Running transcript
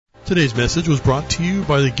Today's message was brought to you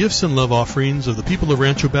by the gifts and love offerings of the people of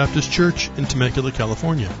Rancho Baptist Church in Temecula,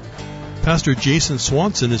 California. Pastor Jason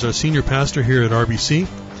Swanson is our senior pastor here at RBC,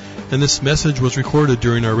 and this message was recorded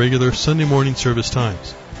during our regular Sunday morning service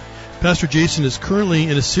times. Pastor Jason is currently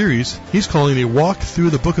in a series he's calling a walk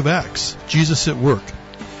through the book of Acts, Jesus at Work.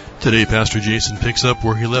 Today, Pastor Jason picks up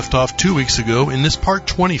where he left off 2 weeks ago in this part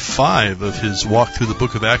 25 of his Walk Through the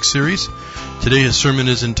Book of Acts series. Today, his sermon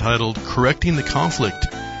is entitled, Correcting the Conflict.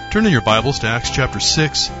 Turn in your Bibles to Acts chapter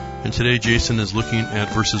 6, and today Jason is looking at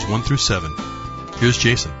verses 1 through 7. Here's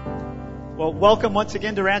Jason. Well, welcome once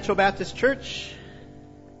again to Rancho Baptist Church.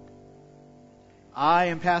 I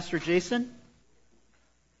am Pastor Jason,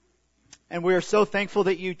 and we are so thankful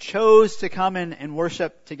that you chose to come and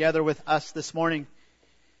worship together with us this morning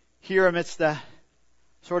here amidst the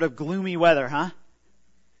sort of gloomy weather, huh?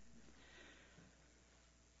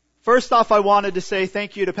 First off, I wanted to say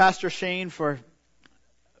thank you to Pastor Shane for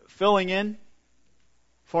filling in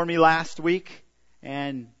for me last week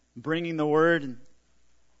and bringing the word and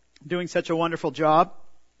doing such a wonderful job.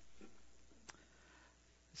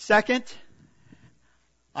 Second,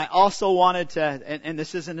 I also wanted to, and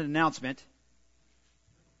this isn't an announcement.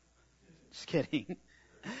 Just kidding.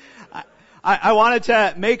 I wanted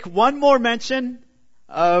to make one more mention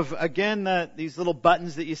of, again, these little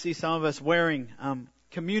buttons that you see some of us wearing,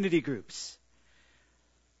 community groups.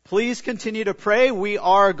 Please continue to pray. We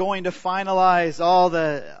are going to finalize all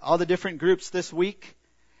the different groups this week,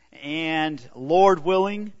 and Lord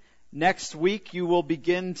willing, next week you will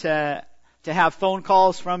begin to have phone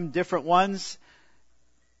calls from different ones,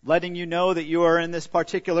 letting you know that you are in this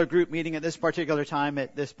particular group meeting at this particular time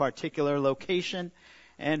at this particular location.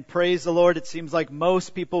 And praise the Lord, it seems like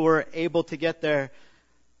most people were able to get their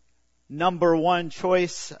number one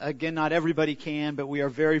choice. Again, not everybody can, but we are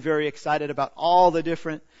very, very excited about all the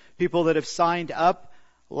different people that have signed up.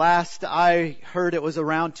 Last I heard it was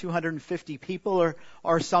around 250 people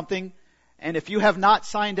or something. And if you have not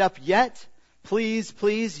signed up yet, please,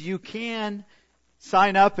 you can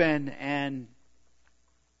sign up and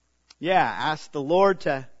ask the Lord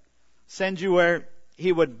to send you where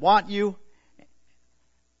He would want you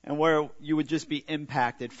and where you would just be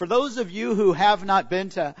impacted. For those of you who have not been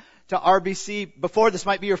to RBC before, this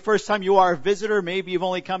might be your first time, you are a visitor, maybe you've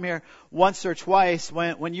only come here once or twice.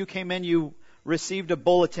 When you came in, you received a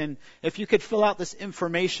bulletin. If you could fill out this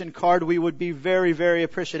information card, we would be very, very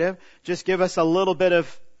appreciative. Just give us a little bit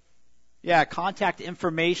of contact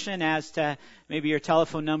information as to maybe your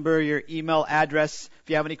telephone number, your email address. If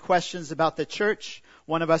you have any questions about the church,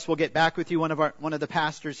 one of us will get back with you, one of the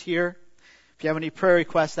pastors here. If you have any prayer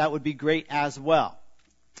requests, that would be great as well.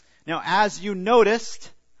 Now, as you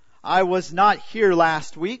noticed, I was not here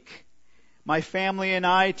last week. My family and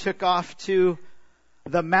I took off to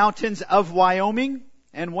the mountains of Wyoming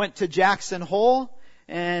and went to Jackson Hole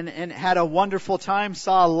and had a wonderful time.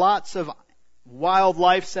 Saw lots of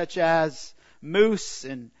wildlife such as moose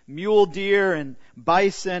and mule deer and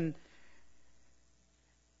bison.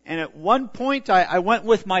 And at one point, I went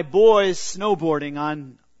with my boys snowboarding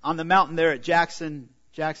on the mountain there at Jackson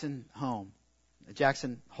Hole.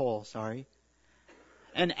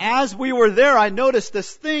 And as we were there, I noticed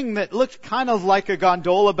this thing that looked kind of like a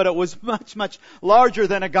gondola, but it was much, much larger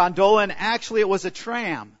than a gondola, and actually it was a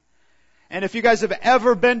tram. And if you guys have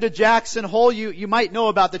ever been to Jackson Hole, you might know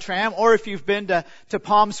about the tram, or if you've been to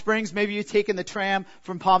Palm Springs, maybe you've taken the tram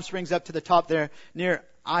from Palm Springs up to the top there near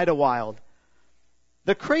Idlewild.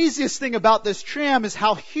 The craziest thing about this tram is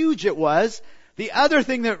how huge it was. The other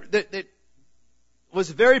thing that was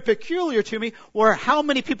very peculiar to me were how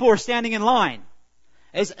many people were standing in line.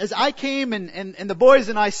 As I came and the boys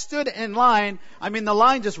and I stood in line, the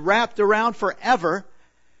line just wrapped around forever.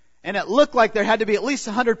 And it looked like there had to be at least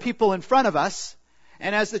 100 people in front of us.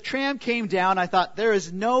 And as the tram came down, I thought there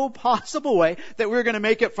is no possible way that we're going to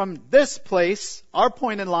make it from this place, our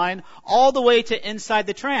point in line, all the way to inside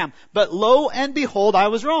the tram. But lo and behold, I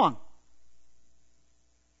was wrong.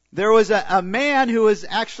 There was a man who was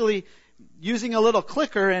actually using a little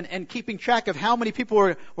clicker and keeping track of how many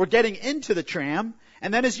people were getting into the tram.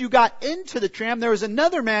 And then as you got into the tram, there was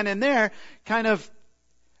another man in there kind of,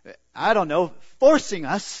 forcing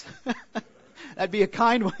us. That'd be a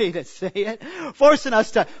kind way to say it. Forcing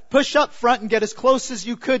us to push up front and get as close as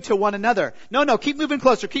you could to one another. No, keep moving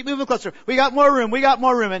closer. We got more room.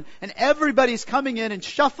 And everybody's coming in and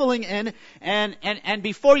shuffling in. And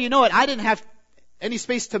before you know it, I didn't have any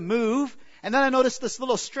space to move. And then I noticed this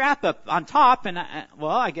little strap up on top, and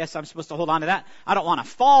I guess I'm supposed to hold on to that. I don't want to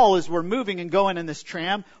fall as we're moving and going in this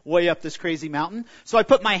tram way up this crazy mountain. So I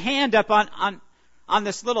put my hand up on on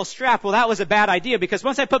this little strap. Well, that was a bad idea because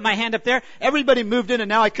once I put my hand up there, everybody moved in and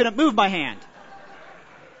now I couldn't move my hand.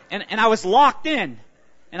 And I was locked in.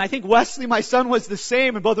 And I think Wesley, my son, was the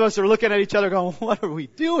same, and both of us are looking at each other going, what are we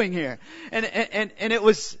doing here? And it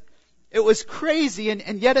was crazy,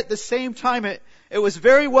 and yet at the same time it was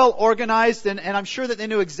very well organized, and I'm sure that they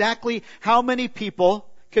knew exactly how many people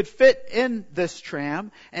could fit in this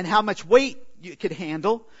tram and how much weight you could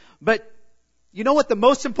handle. But you know what the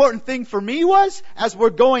most important thing for me was? As we're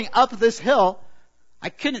going up this hill, I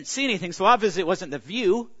couldn't see anything, so obviously it wasn't the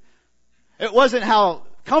view. It wasn't how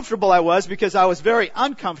comfortable I was, because I was very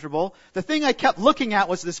uncomfortable. The thing I kept looking at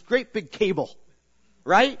was this great big cable,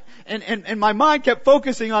 right? And my mind kept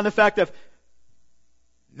focusing on the fact of,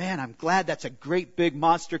 man, I'm glad that's a great big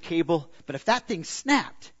monster cable, but if that thing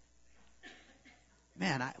snapped,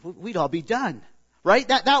 man, we'd all be done. Right?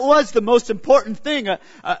 That was the most important thing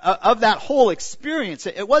of that whole experience.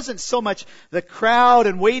 It wasn't so much the crowd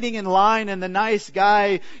and waiting in line and the nice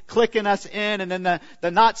guy clicking us in and then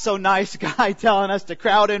the not so nice guy telling us to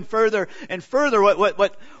crowd in further and further.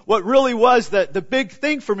 What really was the big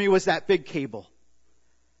thing for me was that big cable.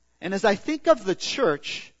 And as I think of the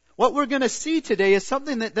church, what we're going to see today is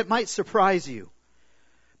something that might surprise you.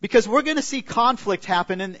 Because we're going to see conflict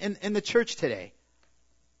happen in the church today.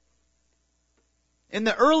 In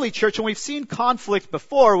the early church, and we've seen conflict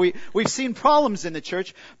before, we've seen problems in the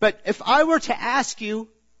church, but if I were to ask you,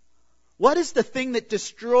 what is the thing that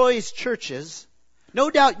destroys churches? No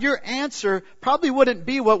doubt your answer probably wouldn't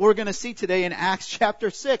be what we're going to see today in Acts chapter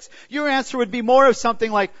 6. Your answer would be more of something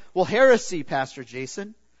like, well, heresy, Pastor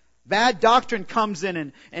Jason. Bad doctrine comes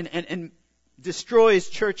in and destroys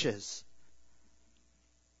churches.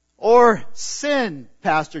 Or sin,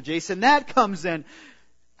 Pastor Jason, that comes in.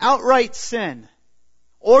 Outright sin.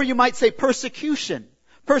 Or you might say persecution.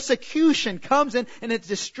 Persecution comes in and it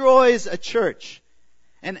destroys a church.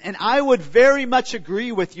 And I would very much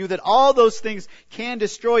agree with you that all those things can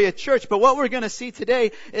destroy a church. But what we're going to see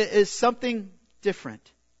today is something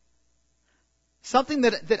different. Something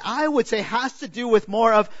that I would say has to do with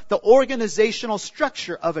more of the organizational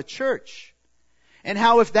structure of a church. And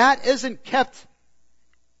how if that isn't kept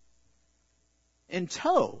in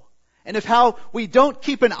tow, and if how we don't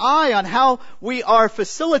keep an eye on how we are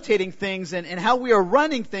facilitating things and how we are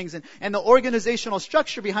running things and the organizational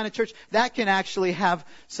structure behind a church, that can actually have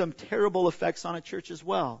some terrible effects on a church as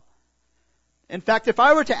well. In fact, if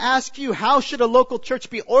I were to ask you, how should a local church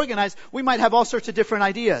be organized, we might have all sorts of different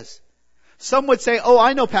ideas. Some would say, oh,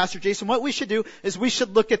 I know, Pastor Jason, what we should do is we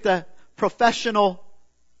should look at the professional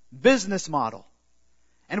business model.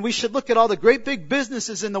 And we should look at all the great big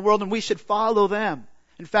businesses in the world and we should follow them.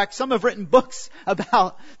 In fact, some have written books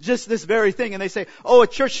about just this very thing. And they say, oh, a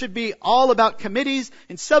church should be all about committees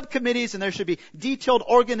and subcommittees, and there should be detailed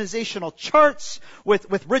organizational charts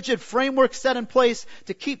with rigid frameworks set in place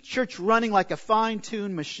to keep church running like a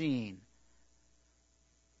fine-tuned machine.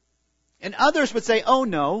 And others would say, oh,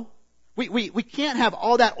 no, we can't have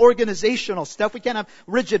all that organizational stuff. We can't have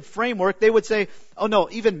rigid framework. They would say, oh, no,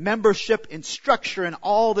 even membership and structure and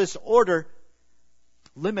all this order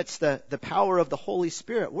limits the power of the Holy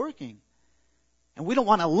Spirit working. And we don't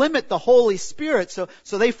want to limit the Holy Spirit, so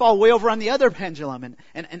they fall way over on the other pendulum.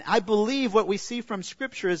 And I believe what we see from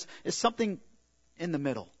Scripture is something in the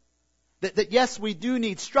middle. That yes, we do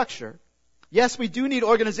need structure. Yes, we do need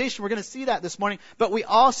organization. We're going to see that this morning. But we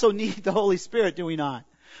also need the Holy Spirit, do we not?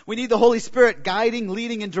 We need the Holy Spirit guiding,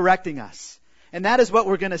 leading, and directing us. And that is what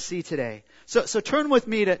we're going to see today. So turn with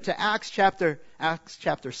me to Acts chapter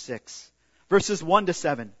 6. Verses 1 to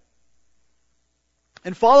 7.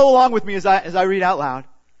 And follow along with me as I read out loud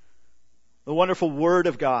the wonderful Word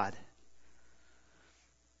of God.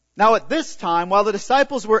 Now at this time, while the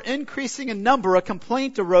disciples were increasing in number, a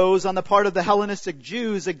complaint arose on the part of the Hellenistic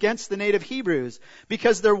Jews against the native Hebrews,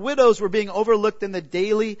 because their widows were being overlooked in the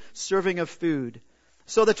daily serving of food.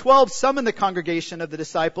 So the 12 summoned the congregation of the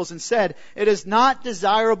disciples and said, it is not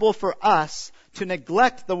desirable for us to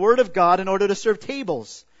neglect the Word of God in order to serve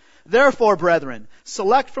tables. Therefore, brethren,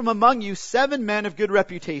 select from among you 7 men of good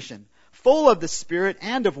reputation, full of the Spirit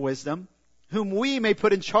and of wisdom, whom we may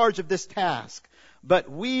put in charge of this task. But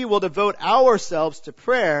we will devote ourselves to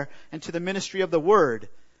prayer and to the ministry of the word.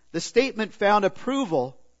 The statement found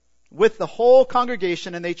approval with the whole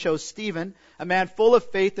congregation, and they chose Stephen, a man full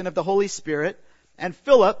of faith and of the Holy Spirit, and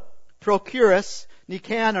Philip, Prochorus,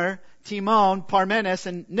 Nicanor, Timon, Parmenas,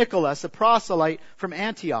 and Nicholas, a proselyte from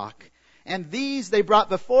Antioch. And these they brought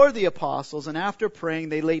before the apostles, and after praying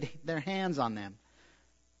they laid their hands on them.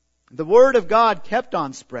 The word of God kept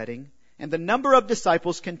on spreading, and the number of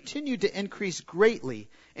disciples continued to increase greatly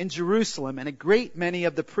in Jerusalem, and a great many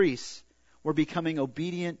of the priests we're becoming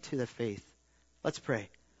obedient to the faith. Let's pray.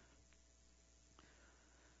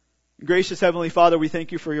 Gracious Heavenly Father, we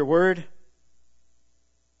thank you for your word.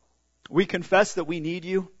 We confess that we need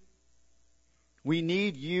you. We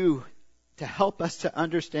need you to help us to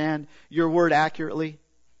understand your word accurately.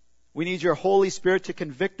 We need your Holy Spirit to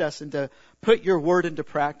convict us and to put your word into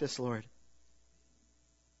practice, Lord.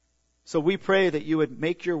 So we pray that you would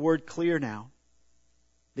make your word clear now,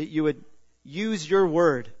 that you would use your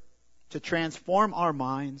word to transform our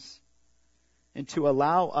minds and to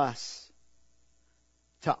allow us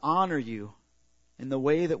to honor you in the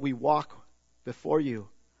way that we walk before you,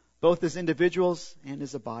 both as individuals and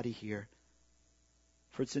as a body here.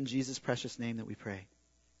 For it's in Jesus' precious name that we pray.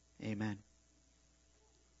 Amen.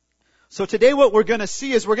 So today what we're going to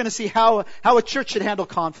see is we're going to see how a church should handle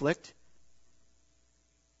conflict.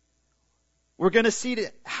 We're going to see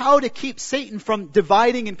how to keep Satan from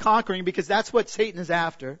dividing and conquering, because that's what Satan is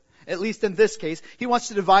after, at least in this case. He wants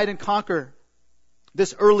to divide and conquer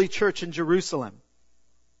this early church in Jerusalem.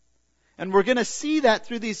 And we're going to see that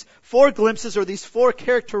through these 4 glimpses, or these 4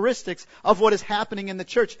 characteristics of what is happening in the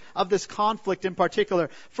church, of this conflict in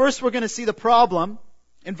particular. First, we're going to see the problem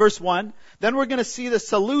in verse 1. Then we're going to see the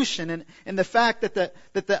solution in the fact that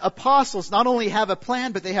the apostles not only have a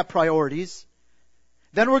plan, but they have priorities.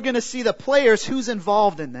 Then we're going to see the players, who's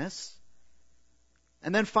involved in this.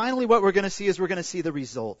 And then finally what we're going to see is we're going to see the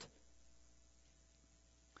result.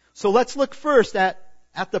 So let's look first at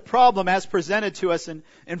the problem as presented to us in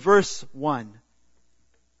verse 1.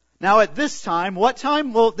 Now at this time, what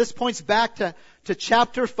time? Well, this points back to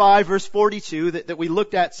chapter 5, verse 42 that we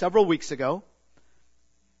looked at several weeks ago.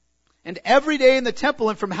 And every day in the temple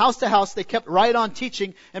and from house to house, they kept right on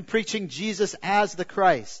teaching and preaching Jesus as the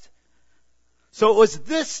Christ. So it was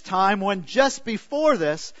this time when, just before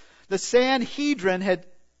this, the Sanhedrin had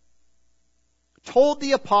told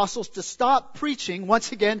the apostles to stop preaching,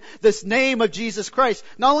 once again, this name of Jesus Christ.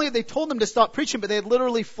 Not only had they told them to stop preaching, but they had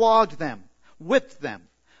literally flogged them, whipped them.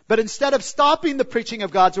 But instead of stopping the preaching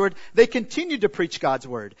of God's word, they continued to preach God's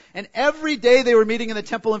word. And every day they were meeting in the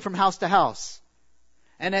temple and from house to house.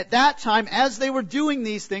 And at that time, as they were doing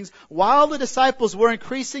these things, while the disciples were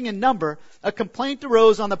increasing in number, a complaint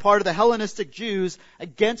arose on the part of the Hellenistic Jews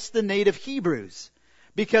against the native Hebrews,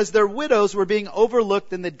 because their widows were being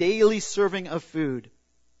overlooked in the daily serving of food.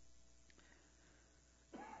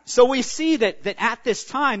 So we see that at this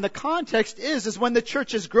time, the context is when the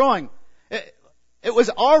church is growing. It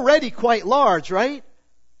was already quite large, right?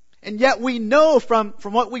 And yet we know from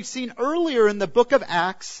what we've seen earlier in the book of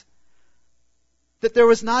Acts, that there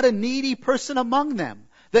was not a needy person among them,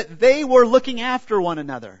 that they were looking after one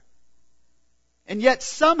another. And yet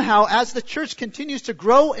somehow, as the church continues to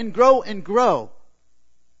grow and grow and grow,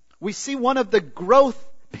 we see one of the growth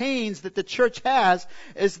pains that the church has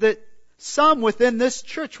is that some within this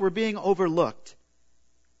church were being overlooked.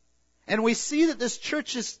 And we see that this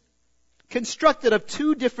church is constructed of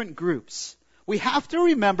 2 different groups. We have to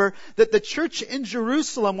remember that the church in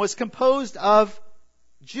Jerusalem was composed of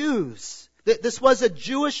Jews. This was a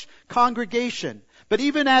Jewish congregation. But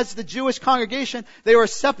even as the Jewish congregation, they were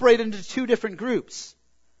separated into 2 different groups.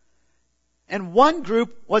 And one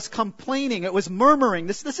group was complaining. It was murmuring.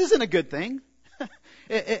 This isn't a good thing.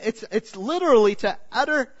 It's literally to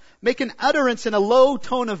make an utterance in a low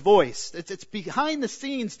tone of voice. It's behind the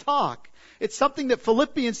scenes talk. It's something that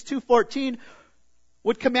Philippians 2:14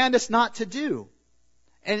 would command us not to do.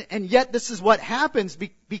 And yet this is what happens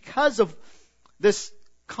because of this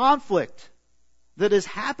conflict that is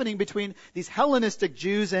happening between these Hellenistic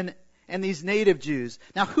Jews and these native Jews.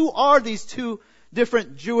 Now, who are these 2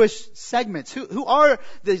 different Jewish segments? Who are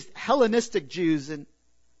these Hellenistic Jews? And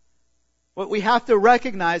what we have to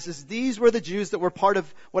recognize is these were the Jews that were part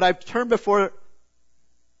of what I've termed before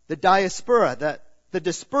the diaspora, the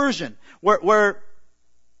dispersion, where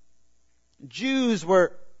Jews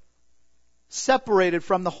were separated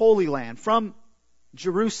from the Holy Land, from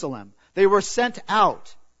Jerusalem. They were sent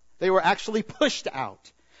out. They were actually pushed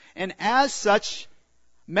out. And as such,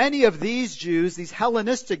 many of these Jews, these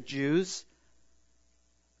Hellenistic Jews,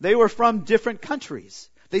 they were from different countries.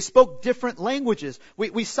 They spoke different languages.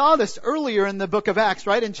 We saw this earlier in the book of Acts,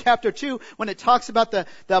 right? In chapter 2, when it talks about the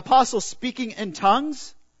apostles speaking in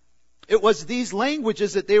tongues, it was these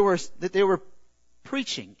languages that they were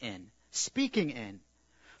preaching in, speaking in.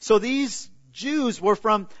 So these Jews were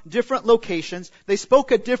from different locations. They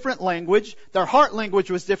spoke a different language. Their heart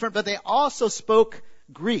language was different, but they also spoke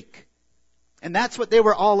Greek. And that's what they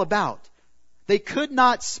were all about. They could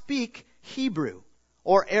not speak Hebrew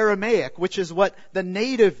or Aramaic, which is what the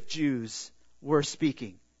native Jews were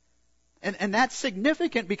speaking. And that's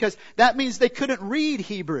significant because that means they couldn't read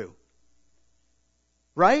Hebrew.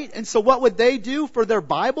 Right? And so what would they do for their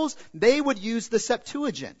Bibles? They would use the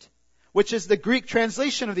Septuagint, which is the Greek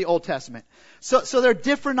translation of the Old Testament. So they're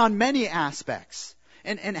different on many aspects.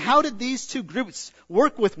 And how did these two groups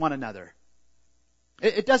work with one another?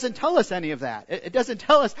 It doesn't tell us any of that. It doesn't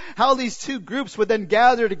tell us how these two groups would then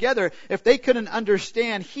gather together if they couldn't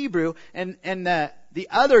understand Hebrew and the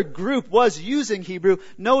other group was using Hebrew.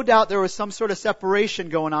 No doubt there was some sort of separation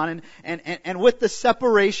going on. And with the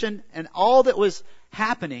separation and all that was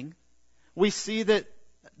happening, we see that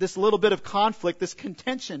this little bit of conflict, this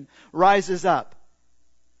contention rises up.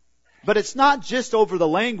 But it's not just over the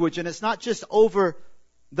language, and it's not just over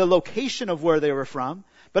the location of where they were from,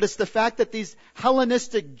 but it's the fact that these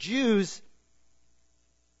Hellenistic Jews,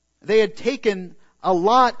 they had taken a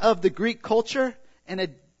lot of the Greek culture and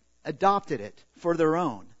had adopted it for their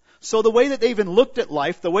own. So the way that they even looked at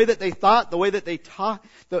life, the way that they thought, the way that they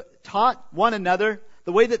taught one another,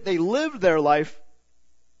 the way that they lived their life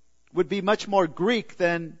would be much more Greek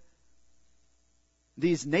than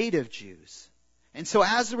these native Jews. And so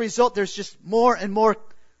as a result, there's just more and more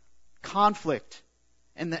conflict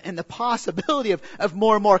and the possibility of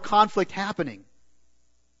more and more conflict happening.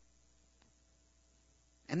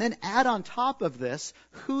 And then add on top of this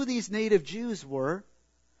who these native Jews were.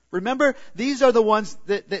 Remember, these are the ones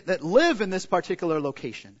that live in this particular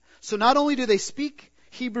location. So not only do they speak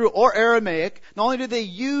Hebrew or Aramaic, not only do they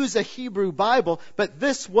use a Hebrew Bible, but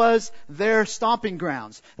this was their stomping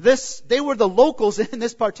grounds. They were the locals in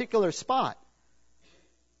this particular spot.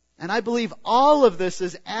 And I believe all of this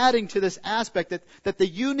is adding to this aspect that the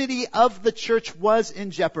unity of the church was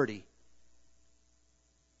in jeopardy.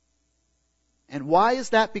 And why is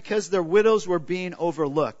that? Because their widows were being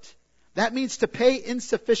overlooked. That means to pay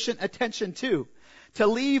insufficient attention to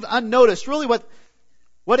leave unnoticed. Really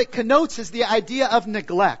what it connotes is the idea of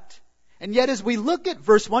neglect. And yet as we look at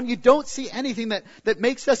verse 1, you don't see anything that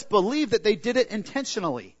makes us believe that they did it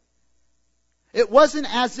intentionally. It wasn't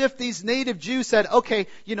as if these native Jews said, okay,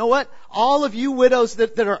 you know what? All of you widows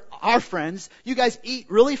that are our friends, you guys eat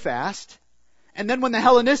really fast. And then when the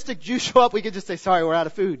Hellenistic Jews show up, we can just say, sorry, we're out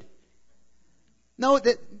of food. No,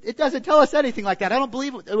 it doesn't tell us anything like that. I don't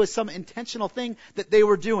believe it was some intentional thing that they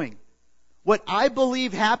were doing. What I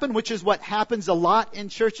believe happened, which is what happens a lot in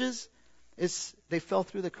churches, is they fell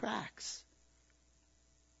through the cracks.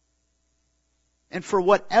 And for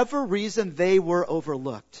whatever reason, they were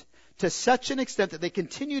overlooked. To such an extent that they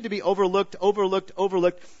continued to be overlooked,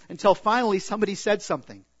 until finally somebody said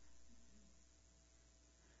something.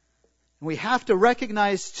 And we have to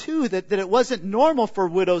recognize, too, that it wasn't normal for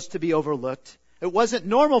widows to be overlooked. It wasn't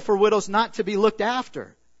normal for widows not to be looked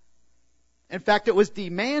after. In fact, it was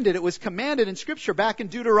demanded, it was commanded in Scripture back in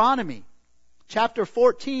Deuteronomy, chapter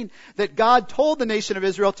 14, that God told the nation of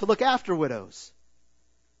Israel to look after widows.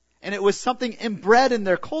 And it was something inbred in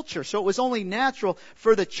their culture, so it was only natural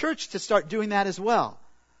for the church to start doing that as well.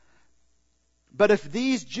 But if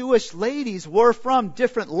these Jewish ladies were from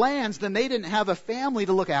different lands, then they didn't have a family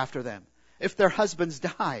to look after them if their husbands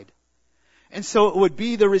died. And so it would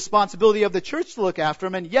be the responsibility of the church to look after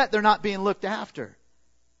them, and yet they're not being looked after.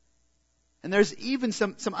 And there's even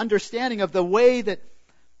some understanding of the way that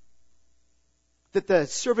the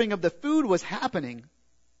serving of the food was happening,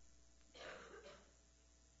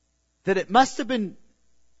 that it must have been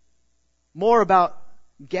more about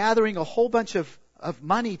gathering a whole bunch of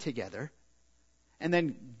money together and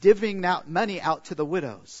then divvying out money out to the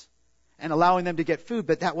widows and allowing them to get food,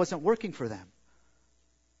 but that wasn't working for them.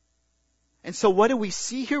 And so what do we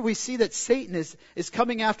see here? We see that Satan is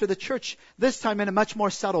coming after the church, this time in a much more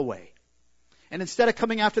subtle way. And instead of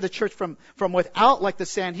coming after the church from without, like the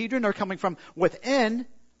Sanhedrin, or coming from within,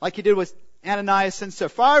 like he did with Ananias and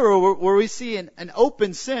Sapphira, where we see an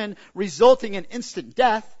open sin resulting in instant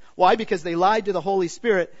death. Why? Because they lied to the Holy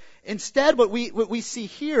Spirit. Instead, what we see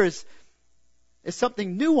here is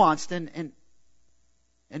something nuanced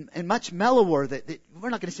and much mellower, that we're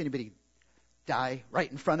not going to see anybody die right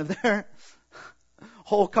in front of their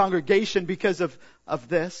whole congregation because of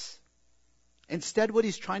this. Instead, what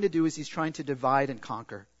he's trying to do is he's trying to divide and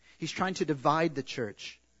conquer. He's trying to divide the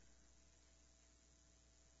church.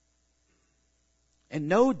 And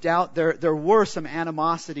no doubt there were some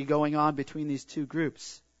animosity going on between these two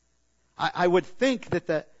groups. I would think that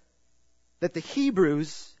the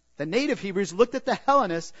Hebrews, the native Hebrews, looked at the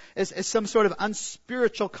Hellenists as some sort of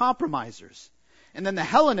unspiritual compromisers. And then the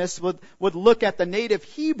Hellenists would look at the native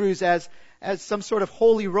Hebrews as some sort of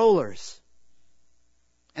holy rollers.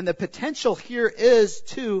 And the potential here is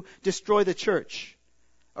to destroy the church,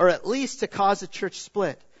 or at least to cause a church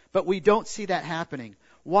split. But we don't see that happening.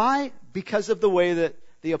 Why? Because of the way that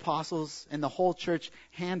the apostles and the whole church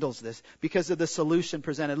handles this because of the solution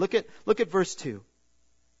presented. Look at verse 2.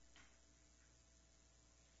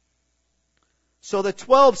 So the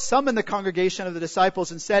 12 summoned the congregation of the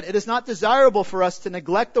disciples and said, "It is not desirable for us to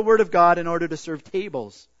neglect the word of God in order to serve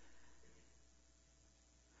tables."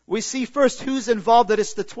 We see first who's involved, that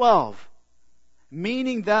it's the 12,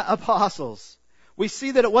 meaning the apostles. We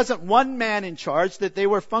see that it wasn't one man in charge, that they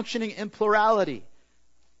were functioning in plurality.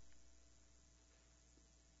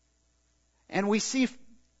 And we see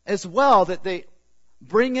as well that they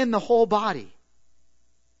bring in the whole body.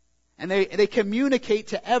 And they communicate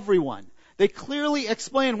to everyone. They clearly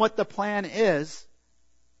explain what the plan is.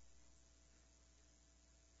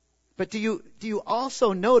 But do you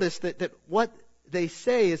also notice that what they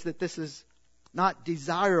say is that this is not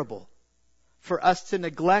desirable for us to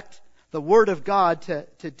neglect the Word of God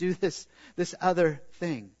to do this other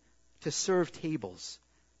thing, to serve tables.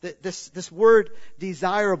 This word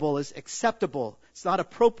desirable is acceptable. It's not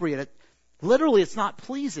appropriate. Literally, it's not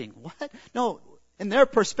pleasing. What? No, in their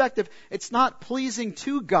perspective, it's not pleasing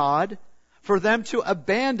to God for them to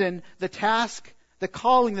abandon the task, the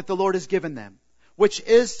calling that the Lord has given them, which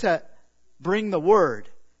is to bring the Word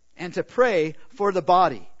and to pray for the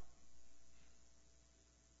body.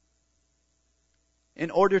 In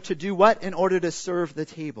order to do what? In order to serve the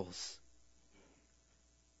tables.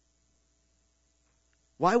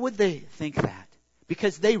 Why would they think that?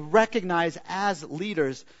 Because they recognize as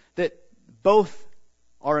leaders that both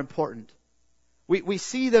are important. We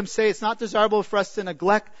see them say it's not desirable for us to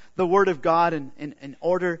neglect the Word of God in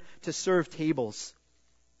order to serve tables.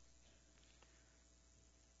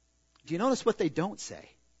 Do you notice what they don't say?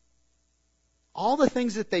 All the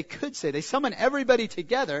things that they could say. They summon everybody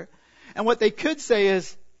together, and what they could say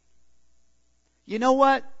is, you know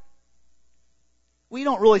what? We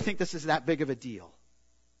don't really think this is that big of a deal.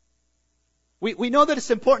 We know that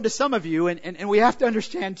it's important to some of you, and we have to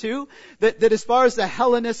understand too that as far as the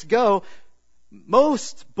Hellenists go,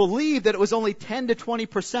 most believe that it was only 10 to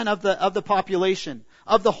 20% of the population,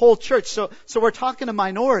 of the whole church. So we're talking a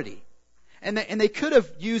minority. And they could have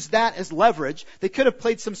used that as leverage. They could have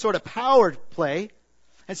played some sort of power play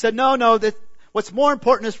and said, no, that what's more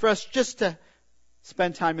important is for us just to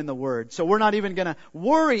spend time in the Word. So we're not even going to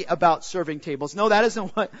worry about serving tables. No, that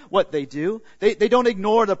isn't what they do. They don't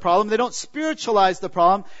ignore the problem. They don't spiritualize the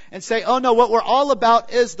problem and say, oh no, what we're all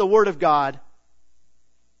about is the Word of God.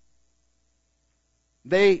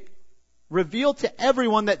 They reveal to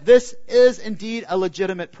everyone that this is indeed a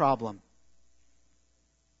legitimate problem.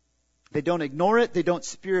 They don't ignore it. They don't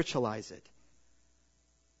spiritualize it.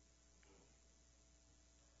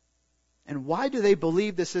 And why do they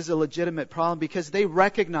believe this is a legitimate problem? Because they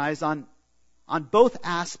recognize on both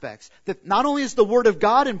aspects that not only is the Word of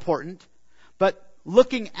God important, but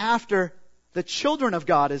looking after the children of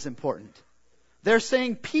God is important. They're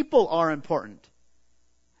saying people are important.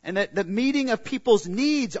 And that the meeting of people's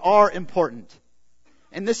needs are important.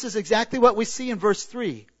 And this is exactly what we see in verse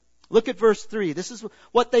 3. Look at verse 3. This is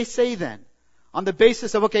what they say then. On the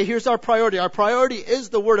basis of, okay, here's our priority. Our priority is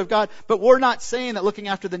the Word of God, but we're not saying that looking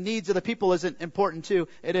after the needs of the people isn't important too.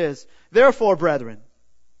 It is. Therefore, brethren,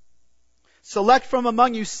 select from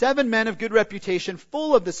among you 7 men of good reputation,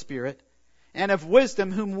 full of the Spirit and of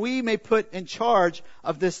wisdom, whom we may put in charge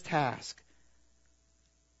of this task.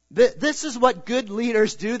 This is what good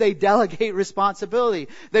leaders do. They delegate responsibility.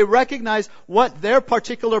 They recognize what their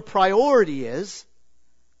particular priority is,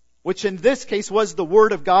 which in this case was the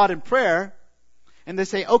Word of God and prayer. And they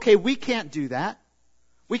say, okay, we can't do that.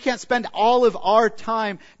 We can't spend all of our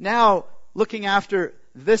time now looking after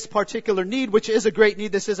this particular need, which is a great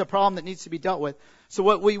need. This is a problem that needs to be dealt with. So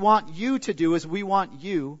what we want you to do is we want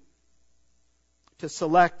you to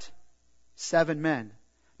select 7 men.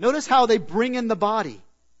 Notice how they bring in the body.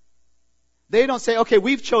 They don't say, okay,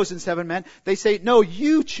 we've chosen 7 men. They say, no,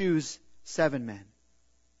 you choose 7 men.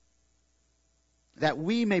 That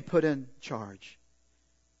we may put in charge.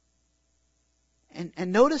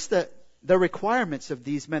 And notice the requirements of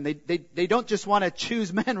these men. They don't just want to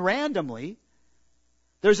choose men randomly.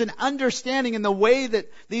 There's an understanding in the way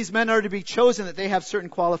that these men are to be chosen that they have certain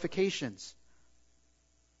qualifications.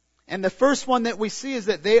 And the first one that we see is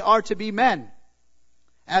that they are to be men.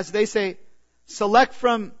 As they say, select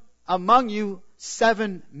from among you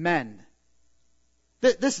 7 men.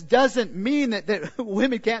 This doesn't mean that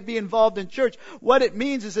women can't be involved in church. What it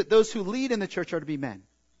means is that those who lead in the church are to be men.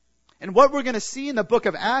 And what we're going to see in the book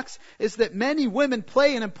of Acts is that many women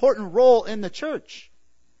play an important role in the church.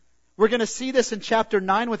 We're going to see this in chapter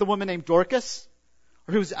 9 with a woman named Dorcas,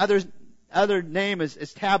 whose other name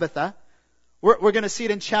is Tabitha. We're going to see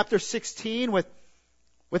it in chapter 16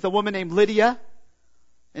 with a woman named Lydia.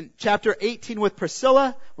 In chapter 18 with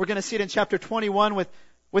Priscilla. We're going to see it in chapter 21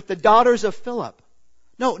 with the daughters of Philip.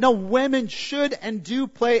 No, women should and do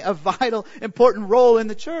play a vital, important role in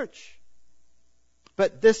the church.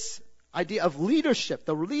 But this idea of leadership,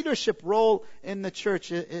 the leadership role in the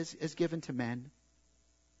church is given to men.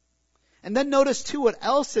 And then notice too what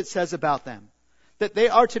else it says about them. That they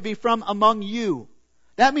are to be from among you.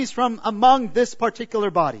 That means from among this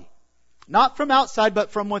particular body. Not from outside,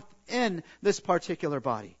 but from within this particular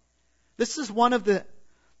body. This is one of the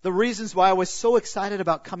reasons why I was so excited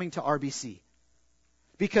about coming to RBC.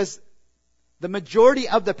 Because the majority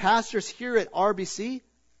of the pastors here at RBC,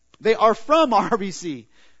 they are from RBC.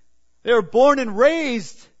 They were born and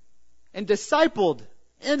raised and discipled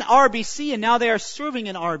in RBC, and now they are serving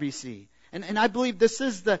in RBC. And I believe this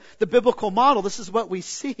is the biblical model. This is what we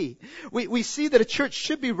see. We see that a church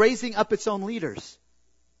should be raising up its own leaders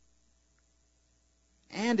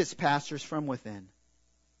and its pastors from within.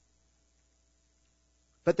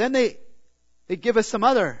 But then they give us some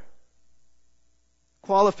other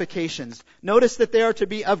qualifications. Notice that they are to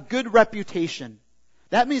be of good reputation.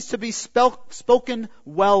 That means to be spoken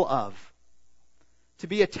well of. To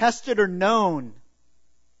be attested or known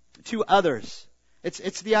to others.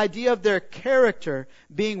 It's the idea of their character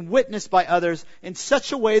being witnessed by others in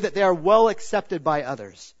such a way that they are well accepted by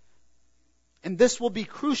others. And this will be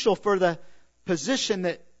crucial for the position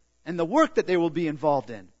and the work that they will be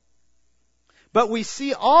involved in. But we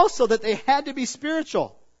see also that they had to be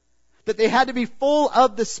spiritual. That they had to be full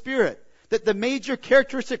of the Spirit. That the major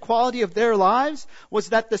characteristic quality of their lives was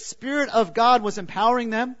that the Spirit of God was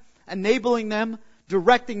empowering them, enabling them,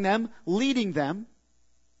 directing them, leading them,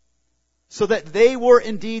 so that they were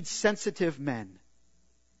indeed sensitive men.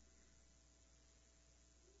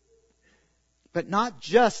 But not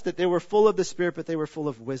just that they were full of the Spirit, but they were full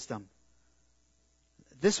of wisdom.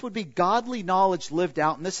 This would be godly knowledge lived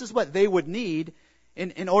out, and this is what they would need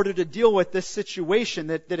in order to deal with this situation,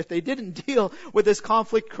 that if they didn't deal with this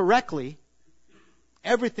conflict correctly,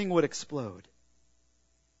 everything would explode.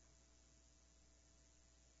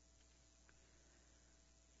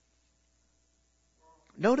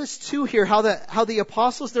 Notice too here how the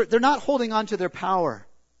apostles, they're not holding on to their power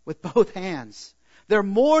with both hands. They're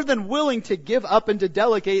more than willing to give up and to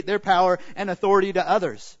delegate their power and authority to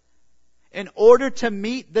others in order to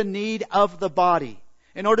meet the need of the body,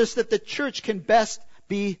 in order so that the church can best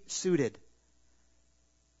be suited.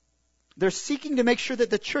 They're seeking to make sure that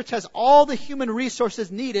the church has all the human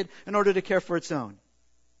resources needed in order to care for its own.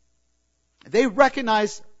 They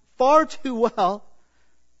recognize far too well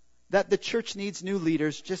that the church needs new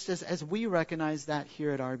leaders, just as we recognize that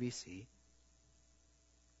here at RBC.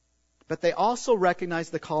 But they also recognize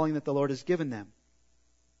the calling that the Lord has given them.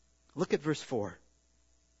 Look at verse 4.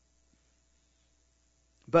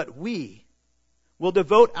 But we will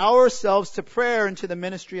devote ourselves to prayer and to the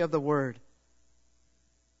ministry of the word.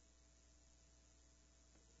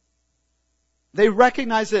 They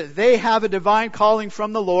recognize that they have a divine calling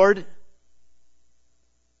from the Lord,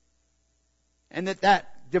 and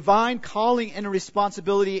that divine calling and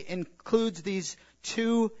responsibility includes these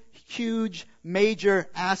two huge, major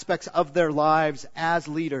aspects of their lives as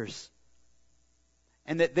leaders.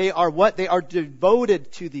 And that they are what? They are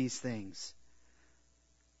devoted to these things.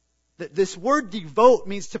 This word devote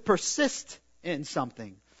means to persist in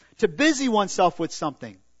something, to busy oneself with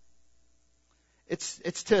something.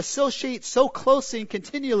 It's to associate so closely and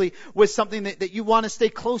continually with something that you want to stay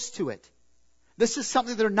close to it. This is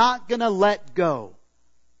something they're not going to let go.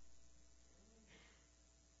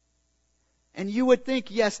 And you would think,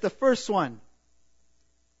 yes, the first one.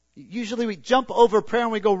 Usually we jump over prayer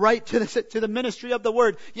and we go right to the ministry of the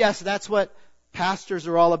word. Yes, that's what pastors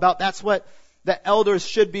are all about. That's what the elders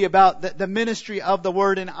should be about, the ministry of the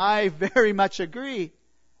word. And I very much agree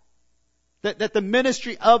that the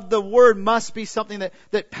ministry of the word must be something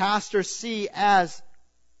that pastors see as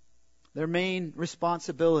their main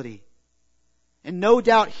responsibility. And no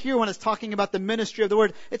doubt here when it's talking about the ministry of the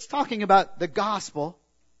word, it's talking about the gospel,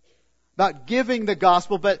 about giving the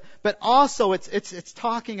gospel, but also it's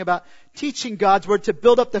talking about teaching God's word to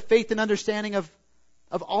build up the faith and understanding of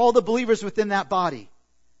all the believers within that body.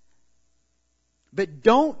 But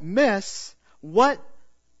don't miss what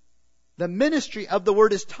the ministry of the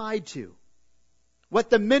word is tied to. What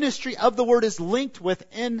the ministry of the word is linked with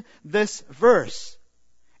in this verse.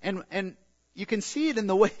 And you can see it in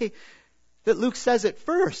the way that Luke says it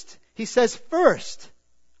first. He says first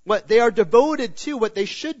what they are devoted to, what they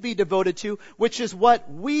should be devoted to, which is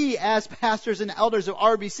what we as pastors and elders of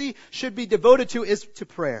RBC should be devoted to, is to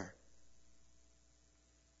prayer.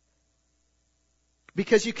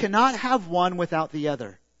 Because you cannot have one without the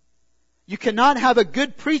other. You cannot have a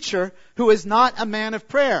good preacher who is not a man of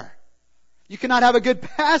prayer. You cannot have a good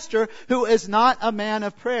pastor who is not a man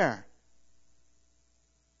of prayer.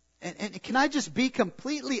 And can I just be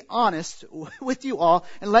completely honest with you all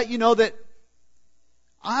and let you know that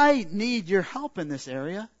I need your help in this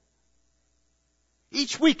area?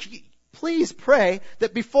 Each week, please pray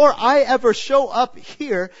that before I ever show up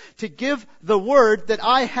here to give the word, that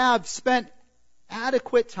I have spent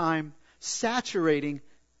adequate time saturating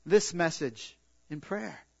this message in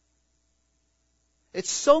prayer. It's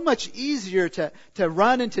so much easier to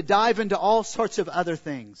run and to dive into all sorts of other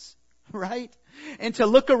things, right? And to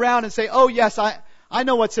look around and say, oh yes, I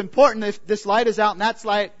know what's important. If this light is out and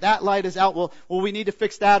that light is out, well we need to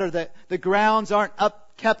fix that, or that the grounds aren't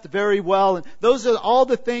kept very well. And those are all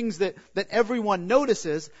the things that everyone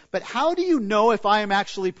notices. But how do you know if I am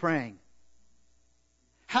actually praying?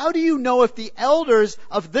 How do you know if the elders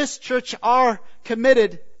of this church are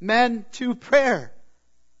committed men to prayer?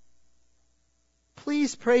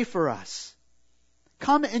 Please pray for us.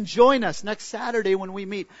 Come and join us next Saturday when we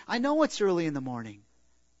meet. I know it's early in the morning,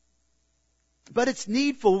 but it's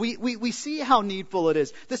needful. We see how needful it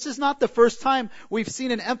is. This is not the first time we've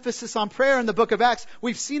seen an emphasis on prayer in the book of Acts.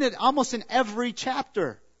 We've seen it almost in every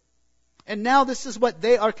chapter. And now this is what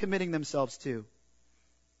they are committing themselves to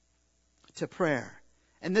prayer.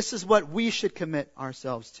 And this is what we should commit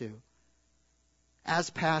ourselves to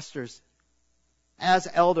as pastors, as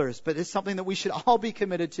elders, but it's something that we should all be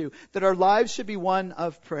committed to, that our lives should be one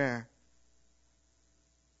of prayer.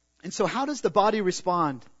 And so how does the body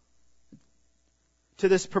respond to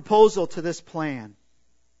this proposal, to this plan?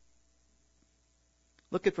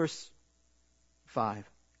 Look at verse 5.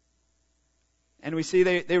 And we see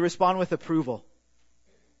they respond with approval.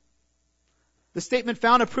 The statement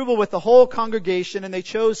found approval with the whole congregation, and they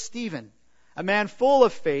chose Stephen, a man full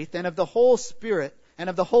of faith and of the Holy Spirit,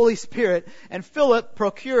 and Philip,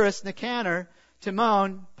 Prochorus, Nicanor,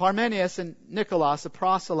 Timon, Parmenius, and Nicholas, a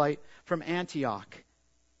proselyte from Antioch.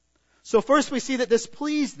 So first we see that this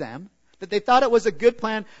pleased them, that they thought it was a good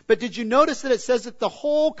plan. But did you notice that it says that the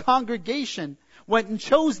whole congregation went and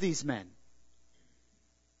chose these men?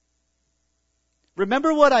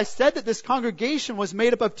 Remember what I said, that this congregation was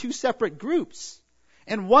made up of two separate groups.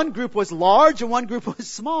 And one group was large and one group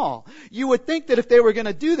was small. You would think that if they were going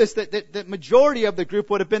to do this, that the majority of the group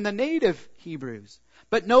would have been the native Hebrews.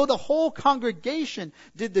 But no, the whole congregation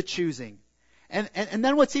did the choosing. And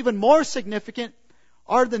then what's even more significant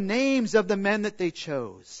are the names of the men that they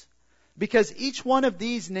chose. Because each one of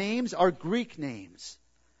these names are Greek names.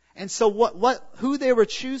 And so who they were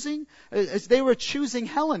choosing is they were choosing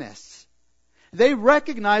Hellenists. They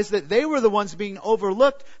recognized that they were the ones being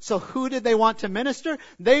overlooked. So who did they want to minister?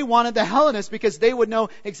 They wanted the Hellenists because they would know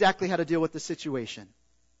exactly how to deal with the situation.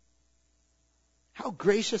 How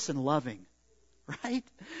gracious and loving, right?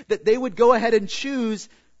 That they would go ahead and choose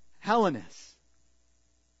Hellenists.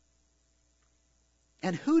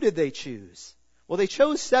 And who did they choose? Well, they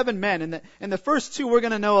chose 7 men, and the first 2 we're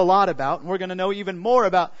going to know a lot about, and we're going to know even more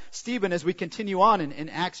about Stephen as we continue on in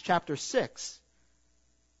Acts chapter 6.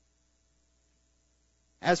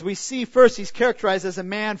 As we see first, he's characterized as a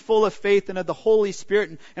man full of faith and of the Holy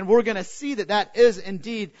Spirit, and we're going to see that that is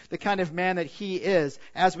indeed the kind of man that he is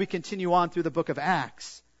as we continue on through the book of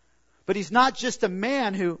Acts. But he's not just a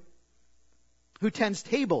man who tends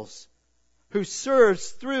tables, who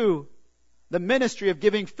serves through the ministry of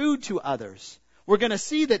giving food to others. We're going to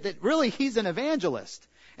see that really he's an evangelist.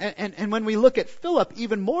 And when we look at Philip,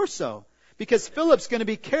 even more so. Because Philip's going to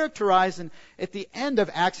be characterized at the end of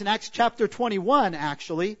Acts, in Acts chapter 21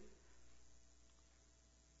 actually.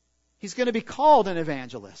 He's going to be called an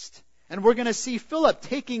evangelist. And we're going to see Philip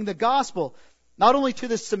taking the gospel, not only to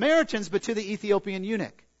the Samaritans, but to the Ethiopian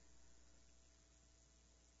eunuch.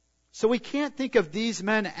 So we can't think of these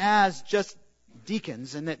men as just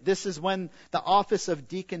deacons, and that this is when the office of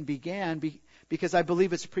deacon began, because I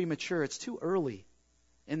believe it's premature. It's too early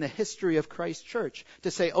in the history of Christ's church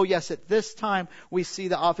to say, oh yes, at this time we see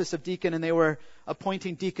the office of deacon and they were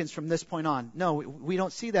appointing deacons from this point on. No, we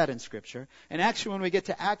don't see that in Scripture. And actually when we get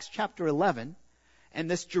to Acts chapter 11, and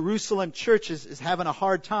this Jerusalem church is having a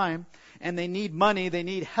hard time, and they need money, they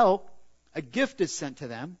need help, a gift is sent to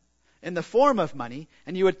them in the form of money.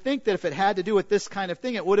 And you would think that if it had to do with this kind of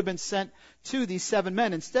thing, it would have been sent to these 7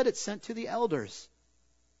 men. Instead, it's sent to the elders.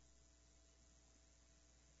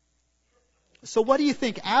 So what do you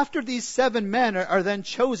think? After these 7 men are then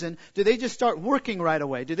chosen, do they just start working right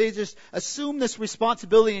away? Do they just assume this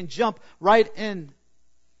responsibility and jump right in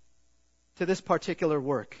to this particular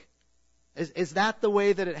work? Is that the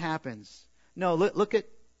way that it happens? No, look at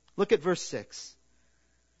verse 6.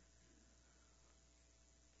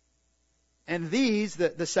 And these,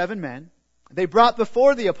 the 7 men, they brought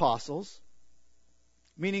before the apostles,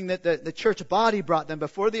 meaning that the church body brought them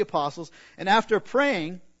before the apostles, and after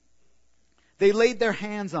praying, they laid their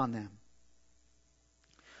hands on them.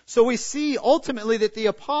 So we see ultimately that the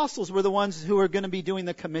apostles were the ones who are going to be doing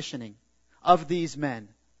the commissioning of these men.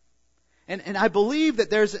 And I believe that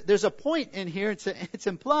there's a point in here, it's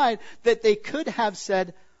implied, that they could have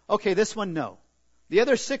said, okay, this one no. The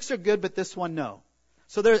other 6 are good, but this one no.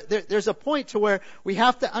 So there's a point to where we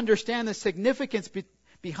have to understand the significance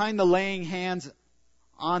behind the laying hands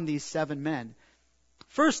on these 7 men.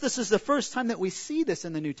 First, this is the first time that we see this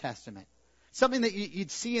in the New Testament. Something that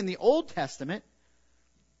you'd see in the Old Testament,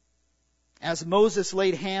 as Moses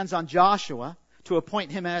laid hands on Joshua to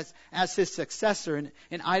appoint him as his successor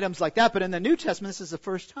and items like that. But in the New Testament, this is the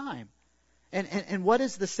first time. And what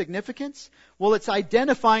is the significance? Well, it's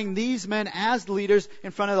identifying these men as leaders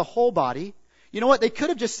in front of the whole body. You know what? They could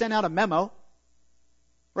have just sent out a memo,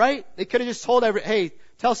 right? They could have just told hey,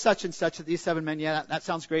 tell such and such that these 7 men, that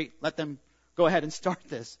sounds great. Let them go ahead and start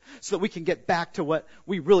this so that we can get back to what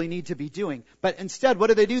we really need to be doing. But instead,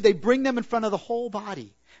 what do? They bring them in front of the whole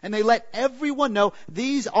body. And they let everyone know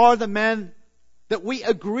these are the men that we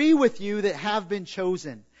agree with you that have been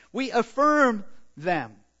chosen. We affirm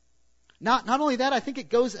them. Not only that, I think it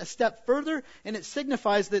goes a step further, and it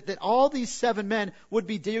signifies that all these 7 men would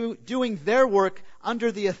be doing their work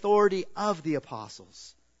under the authority of the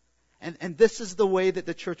apostles. And this is the way that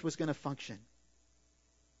the church was going to function.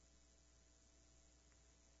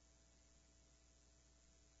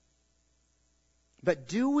 But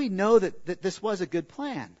do we know that this was a good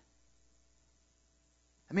plan?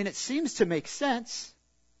 I mean, it seems to make sense.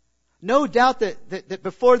 No doubt that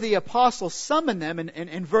before the apostles summoned them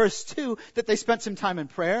in verse 2, that they spent some time in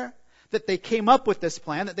prayer, that they came up with this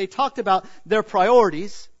plan, that they talked about their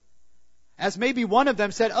priorities. As maybe one of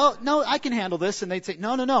them said, oh, no, I can handle this. And they'd say,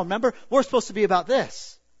 no, remember, we're supposed to be about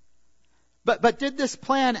this. But did this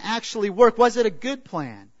plan actually work? Was it a good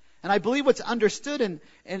plan? And I believe what's understood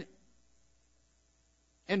in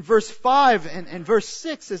verse 5 and verse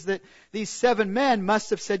 6 is that these 7 men must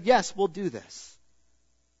have said, yes, we'll do this.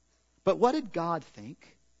 But what did God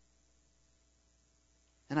think?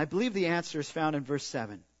 And I believe the answer is found in verse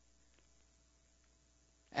 7.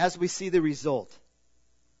 As we see the result.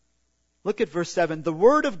 Look at verse 7. The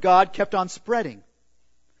word of God kept on spreading,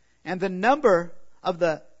 and the number of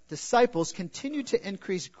the disciples continued to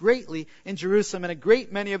increase greatly in Jerusalem, and a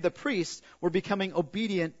great many of the priests were becoming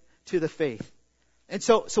obedient to the faith. And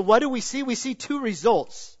so what do we see? We see 2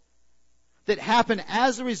 results that happen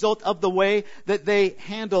as a result of the way that they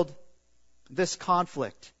handled this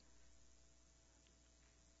conflict.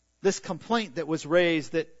 This complaint that was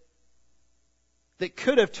raised that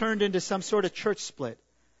could have turned into some sort of church split,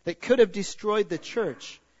 that could have destroyed the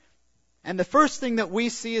church. And the first thing that we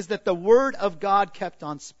see is that the word of God kept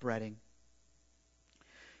on spreading.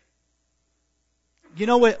 You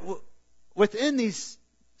know, within these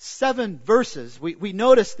 7 verses, we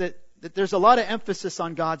notice that there's a lot of emphasis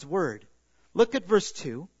on God's word. Look at verse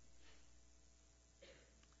 2.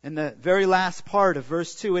 In the very last part of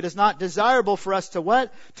verse 2, it is not desirable for us to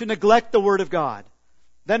what? To neglect the word of God.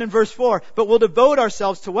 Then in verse 4, but we'll devote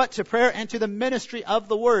ourselves to what? To prayer and to the ministry of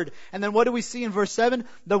the word. And then what do we see in verse 7?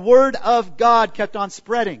 The word of God kept on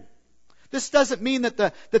spreading. This doesn't mean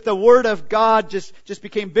that the word of God just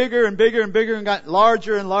became bigger and bigger and bigger and got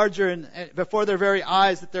larger and larger and before their very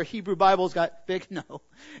eyes, that their Hebrew Bibles got big. No.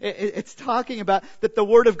 It's talking about that the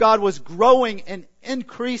word of God was growing and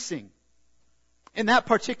increasing. In that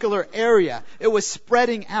particular area, it was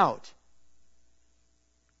spreading out.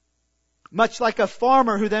 Much like a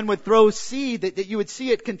farmer who then would throw seed, that you would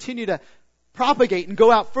see it continue to propagate and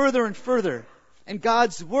go out further and further. And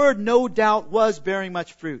God's word, no doubt, was bearing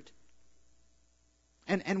much fruit.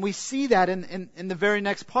 And we see that in the very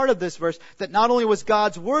next part of this verse, that not only was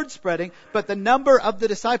God's word spreading, but the number of the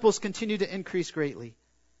disciples continued to increase greatly.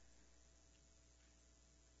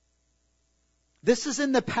 This is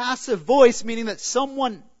in the passive voice, meaning that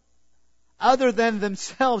someone other than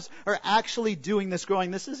themselves are actually doing this growing.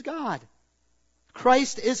 This is God.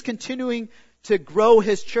 Christ is continuing to grow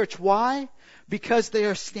His church. Why? Because they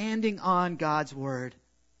are standing on God's word.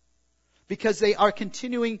 Because they are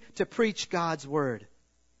continuing to preach God's word.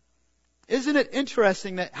 Isn't it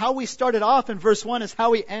interesting that how we started off in verse 1 is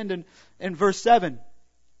how we end in verse 7?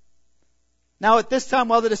 Now at this time,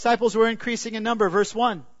 while the disciples were increasing in number, verse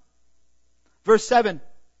 1. Verse 7,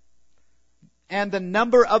 and the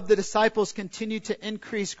number of the disciples continued to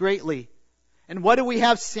increase greatly. And what do we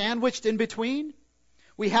have sandwiched in between?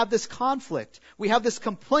 We have this conflict. We have this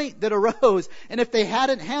complaint that arose. And if they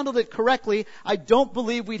hadn't handled it correctly, I don't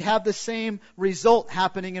believe we'd have the same result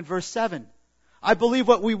happening in verse 7. I believe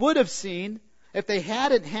what we would have seen, if they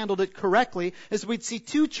hadn't handled it correctly, is we'd see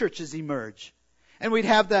two churches emerge. And we'd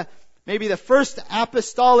have maybe the first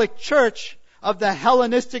apostolic church of the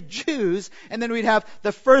Hellenistic Jews, and then we'd have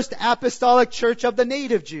the first apostolic church of the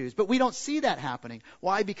native Jews. But we don't see that happening.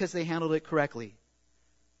 Why? Because they handled it correctly.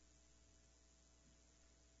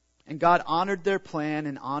 And God honored their plan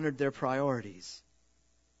and honored their priorities.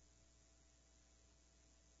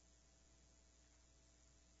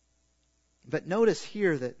 But notice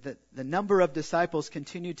here that the number of disciples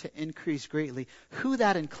continued to increase greatly. Who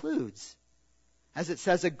that includes? As it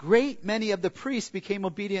says, a great many of the priests became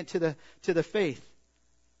obedient to the faith.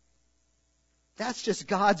 That's just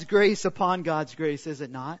God's grace upon God's grace, is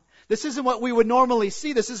it not? This isn't what we would normally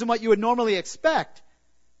see. This isn't what you would normally expect.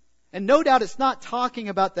 And no doubt it's not talking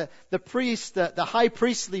about the priests, the high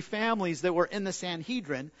priestly families that were in the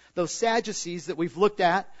Sanhedrin, those Sadducees that we've looked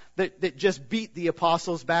at, that just beat the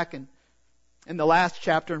apostles back in the last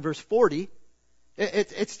chapter in verse 40.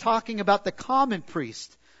 It's talking about the common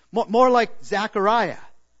priest. More like Zechariah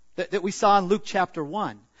that we saw in Luke chapter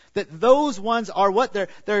 1. That those ones are what?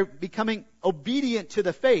 They're becoming obedient to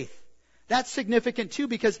the faith. That's significant too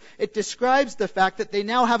because it describes the fact that they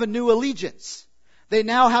now have a new allegiance. They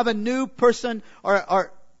now have a new person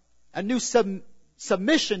or a new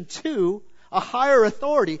submission to a higher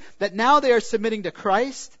authority. That now they are submitting to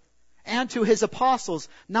Christ and to His apostles,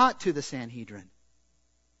 not to the Sanhedrin.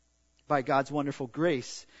 By God's wonderful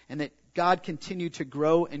grace. And that God continued to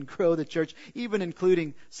grow and grow the church, even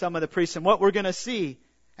including some of the priests. And what we're going to see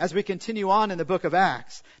as we continue on in the book of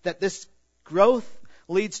Acts, that this growth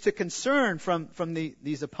leads to concern from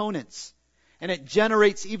these opponents. And it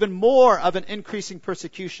generates even more of an increasing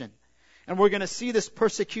persecution. And we're going to see this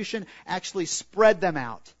persecution actually spread them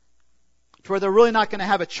out to where they're really not going to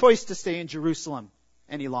have a choice to stay in Jerusalem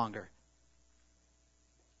any longer.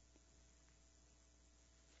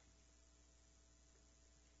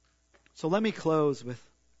 So let me close with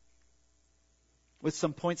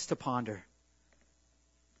some points to ponder.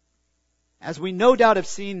 As we no doubt have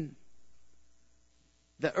seen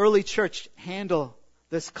the early church handle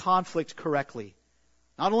this conflict correctly.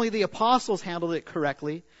 Not only the apostles handled it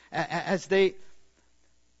correctly, as they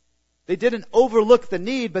didn't overlook the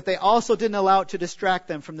need, but they also didn't allow it to distract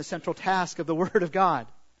them from the central task of the Word of God.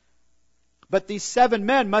 But these 7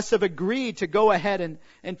 men must have agreed to go ahead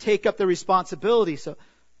and take up the responsibility. So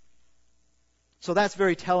that's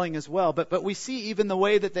very telling as well. But we see even the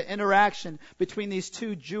way that the interaction between these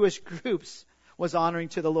two Jewish groups was honoring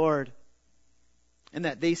to the Lord. And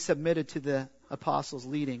that they submitted to the apostles'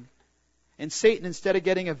 leading. And Satan, instead of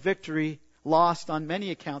getting a victory, lost on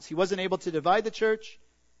many accounts. He wasn't able to divide the church,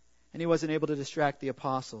 and he wasn't able to distract the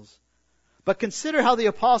apostles. But consider how the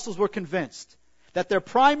apostles were convinced that their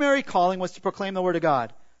primary calling was to proclaim the Word of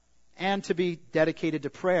God and to be dedicated to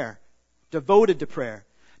prayer, devoted to prayer.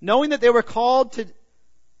 Knowing that they were called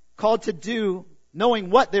to do, knowing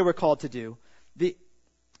what they were called to do,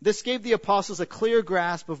 this gave the apostles a clear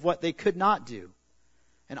grasp of what they could not do.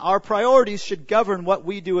 And our priorities should govern what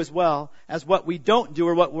we do as well as what we don't do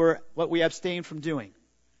or what we abstain from doing.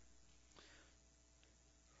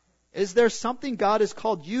 Is there something God has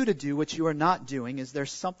called you to do which you are not doing? Is there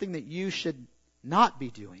something that you should not be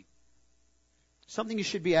doing? Something you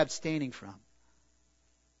should be abstaining from?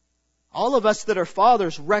 All of us that are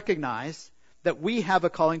fathers recognize that we have a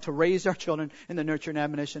calling to raise our children in the nurture and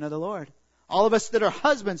admonition of the Lord. All of us that are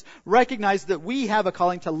husbands recognize that we have a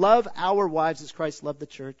calling to love our wives as Christ loved the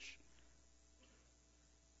church.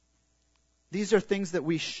 These are things that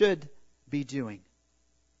we should be doing.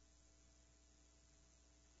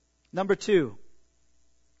 Number 2,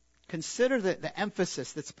 consider the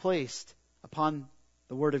emphasis that's placed upon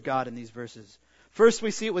the Word of God in these verses. First,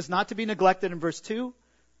 we see it was not to be neglected in verse 2.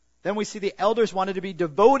 Then we see the elders wanted to be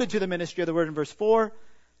devoted to the ministry of the Word in verse 4.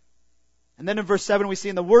 And then in verse 7 we see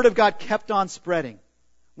and the Word of God kept on spreading.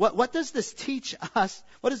 What does this teach us?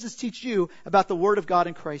 What does this teach you about the Word of God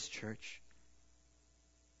in Christ Church?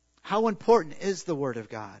 How important is the Word of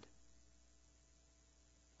God?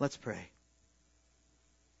 Let's pray.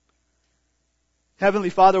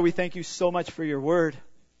 Heavenly Father, we thank you so much for your Word.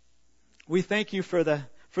 We thank you for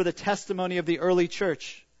the testimony of the early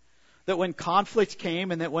church. That when conflict came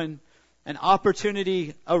and that when an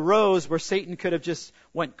opportunity arose where Satan could have just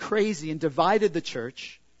went crazy and divided the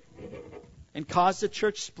church and caused a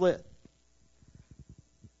church split,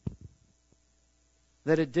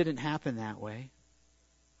 that it didn't happen that way.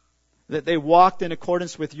 That they walked in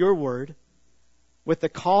accordance with your word, with the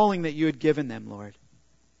calling that you had given them, Lord.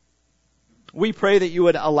 We pray that you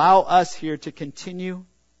would allow us here to continue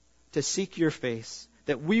to seek your face,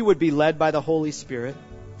 that we would be led by the Holy Spirit,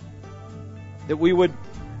 that we would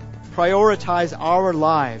prioritize our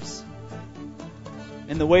lives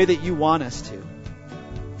in the way that you want us to,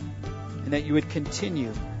 and that you would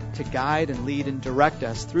continue to guide and lead and direct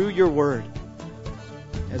us through your word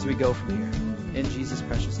as we go from here. In Jesus'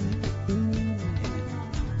 precious name. Amen.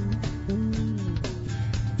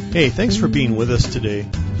 Hey, thanks for being with us today.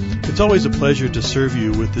 It's always a pleasure to serve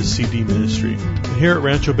you with this CD ministry. And here at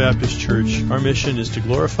Rancho Baptist Church, our mission is to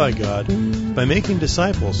glorify God by making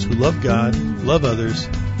disciples who love God, love others,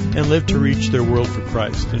 and live to reach their world for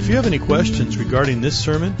Christ. And if you have any questions regarding this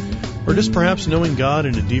sermon, or just perhaps knowing God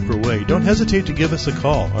in a deeper way, don't hesitate to give us a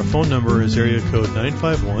call. Our phone number is area code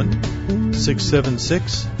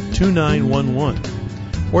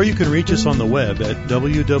 951-676-2911. Or you can reach us on the web at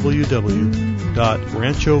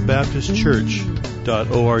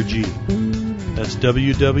www.ranchobaptistchurch.org. That's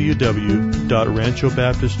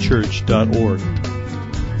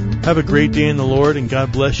www.ranchobaptistchurch.org. Have a great day in the Lord, and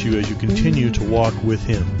God bless you as you continue to walk with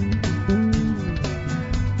Him.